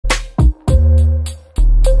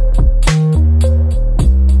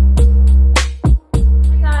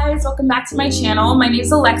back to my channel. My name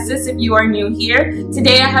is Alexis if you are new here.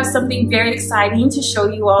 Today I have something very exciting to show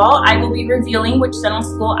you all. I will be revealing which dental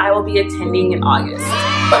school I will be attending in August.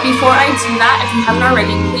 But before I do that, if you haven't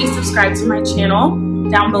already, please subscribe to my channel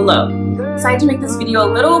down below. I decided to make this video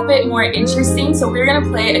a little bit more interesting, so we're going to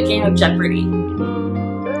play a game of Jeopardy!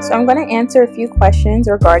 So I'm going to answer a few questions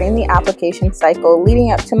regarding the application cycle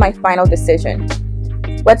leading up to my final decision.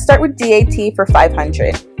 Let's start with DAT for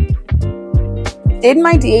 500. Did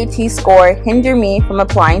my DAT score hinder me from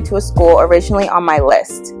applying to a school originally on my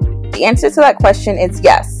list? The answer to that question is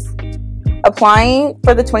yes. Applying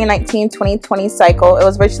for the 2019-2020 cycle, it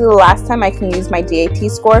was virtually the last time I can use my DAT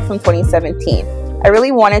score from 2017. I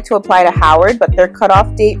really wanted to apply to Howard, but their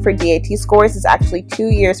cutoff date for DAT scores is actually 2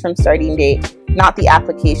 years from starting date, not the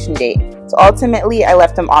application date. So ultimately, I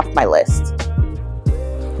left them off my list.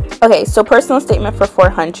 Okay, so personal statement for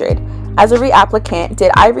 400. As a reapplicant,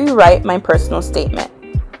 did I rewrite my personal statement?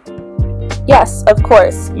 Yes, of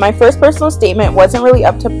course. My first personal statement wasn't really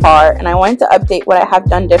up to par, and I wanted to update what I have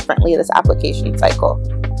done differently this application cycle.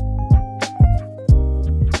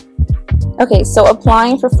 Okay, so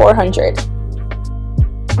applying for 400.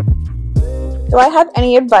 Do I have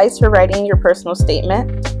any advice for writing your personal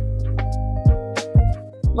statement?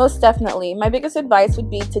 Most definitely. My biggest advice would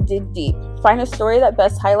be to dig deep. Find a story that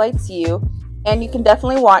best highlights you, and you can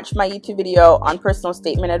definitely watch my YouTube video on personal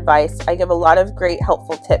statement advice. I give a lot of great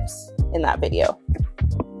helpful tips in that video.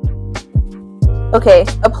 Okay,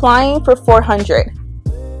 applying for 400.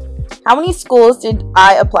 How many schools did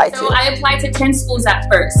I apply to? So I applied to 10 schools at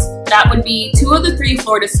first. That would be 2 of the 3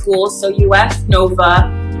 Florida schools, so UF, Nova,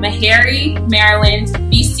 Meharry, Maryland,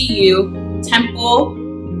 BCU, Temple,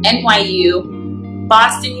 NYU,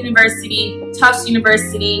 Boston University, Tufts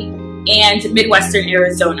University, and Midwestern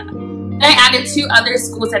Arizona. Then I added 2 other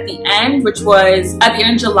schools at the end, which was at the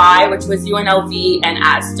end of July, which was UNLV and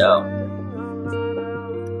ASDO.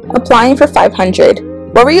 Applying for 500.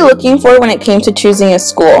 What were you looking for when it came to choosing a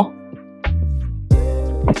school?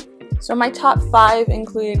 So my top 5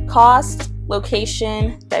 included cost,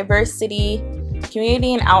 location, diversity,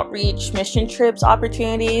 community and outreach, mission trips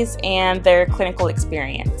opportunities, and their clinical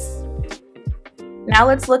experience. Now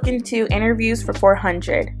let's look into interviews for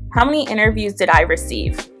 400. How many interviews did I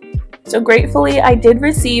receive? So gratefully, I did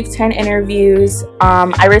receive 10 interviews.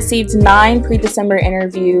 I received 9 pre-December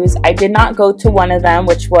interviews. I did not go to one of them,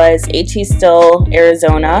 which was HE Still,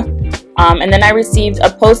 Arizona. And then I received a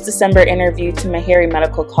post-December interview to Meharry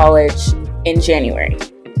Medical College in January.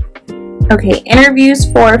 Okay, interviews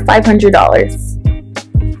for $500.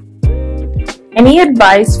 Any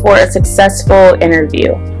advice for a successful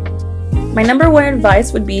interview? My number 1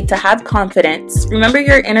 advice would be to have confidence. Remember,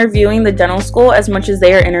 you're interviewing the dental school as much as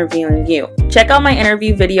they are interviewing you. Check out my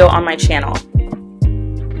interview video on my channel.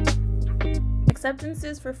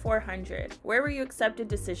 Acceptances for 400. Where were you accepted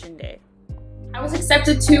decision day? I was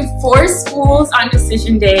accepted to 4 schools on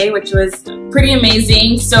decision day, which was pretty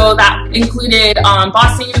amazing. So that included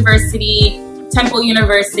Boston University, Temple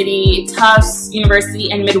University, Tufts University,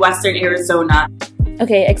 and Midwestern Arizona.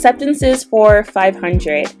 Okay, acceptances for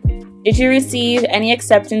 500. Did you receive any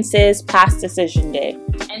acceptances past decision day?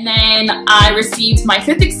 And then I received my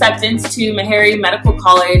 5th acceptance to Meharry Medical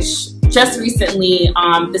College just recently,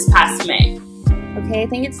 this past May. Okay, I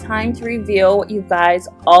think it's time to reveal what you guys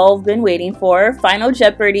all have been waiting for. Final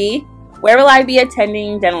Jeopardy! Where will I be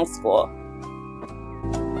attending dental school?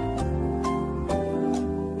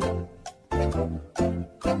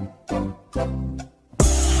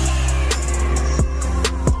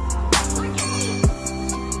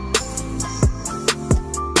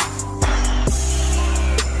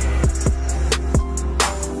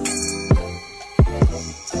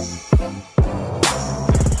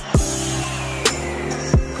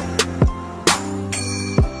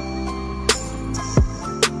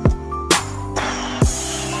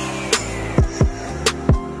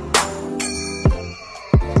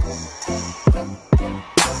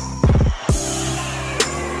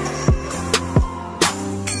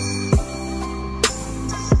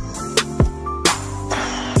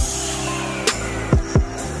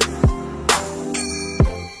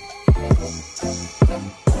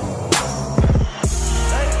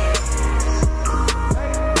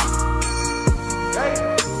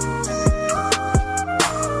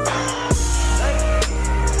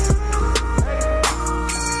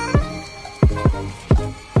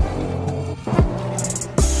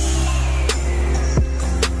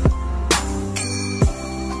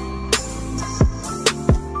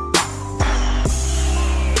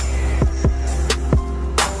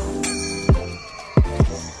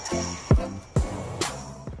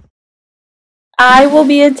 I will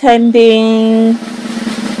be attending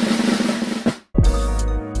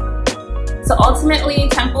So ultimately,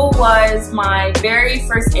 Temple was my very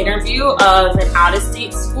first interview of an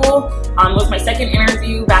out-of-state school. It was my second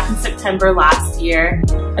interview back in September last year.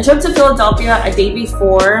 I drove to Philadelphia a day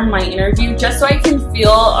before my interview just so I can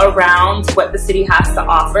feel around what the city has to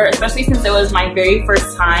offer, especially since it was my very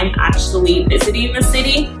first time actually visiting the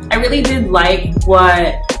city. I really did like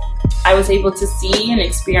what I was able to see and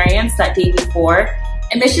experience that day before.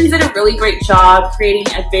 Admissions did a really great job creating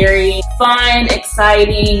a very fun,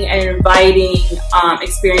 exciting, and inviting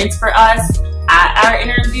experience for us at our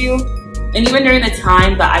interview. And even during the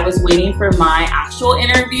time that I was waiting for my actual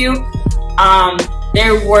interview,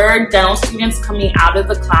 there were dental students coming out of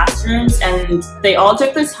the classrooms, and they all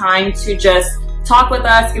took the time to just talk with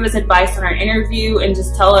us, give us advice on our interview, and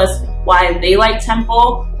just tell us why they like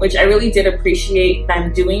Temple, which I really did appreciate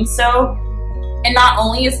them doing so. And not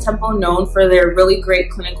only is Temple known for their really great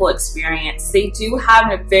clinical experience, they do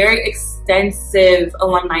have a very extensive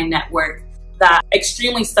alumni network that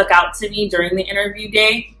extremely stuck out to me during the interview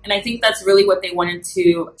day. And I think that's really what they wanted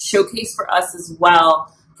to showcase for us as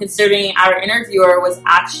well, considering our interviewer was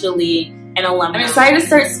actually an alumni. I'm excited to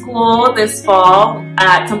start school this fall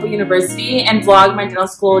at Temple University and vlog my dental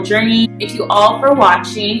school journey. Thank you all for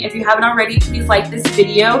watching. If you haven't already, please like this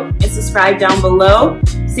video and subscribe down below.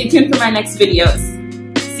 Stay tuned for my next videos.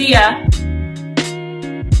 See ya!